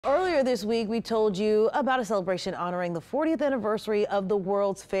Earlier this week, we told you about a celebration honoring the 40th anniversary of the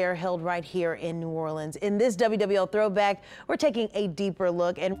World's Fair held right here in New Orleans. In this WWL Throwback, we're taking a deeper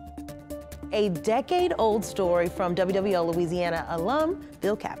look and a decade-old story from WWL Louisiana alum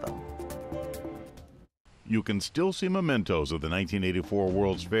Bill Capo. You can still see mementos of the 1984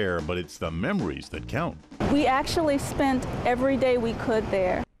 World's Fair, but it's the memories that count. We actually spent every day we could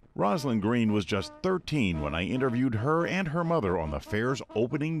there. Rosalind Green was just 13 when I interviewed her and her mother on the fair's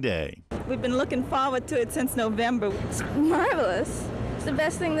opening day. We've been looking forward to it since November. It's marvelous. It's the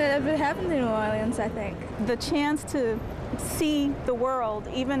best thing that ever happened in New Orleans, I think. The chance to see the world,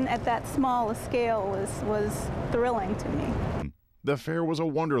 even at that small a scale, was thrilling to me. The fair was a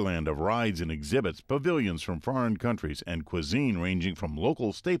wonderland of rides and exhibits, pavilions from foreign countries, and cuisine ranging from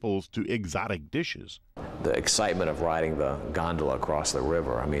local staples to exotic dishes. The excitement of riding the gondola across the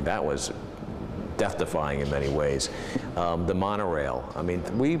river, I mean, that was death-defying in many ways. The monorail, I mean,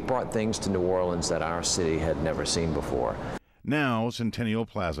 we brought things to New Orleans that our city had never seen before. Now, Centennial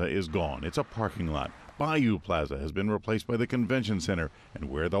Plaza is gone. It's a parking lot. Bayou Plaza has been replaced by the Convention Center, and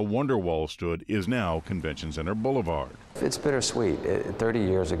where the Wonder Wall stood is now Convention Center Boulevard. It's bittersweet. 30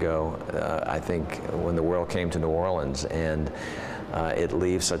 years ago, I think, when the world came to New Orleans, and it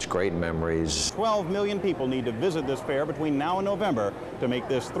leaves such great memories. 12 million people need to visit this fair between now and November to make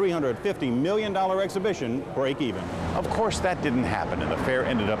this $350 million exhibition break even. Of course, that didn't happen, and the fair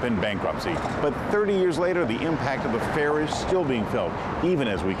ended up in bankruptcy. But 30 years later, the impact of the fair is still being felt, even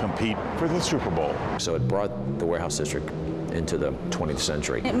as we compete for the Super Bowl. So it brought the warehouse district into the 20th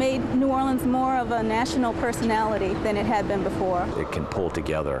century. It made New Orleans more of a national personality than it had been before. It can pull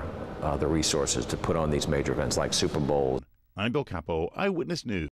together the resources to put on these major events like Super Bowl. I'm Bill Capo, Eyewitness News.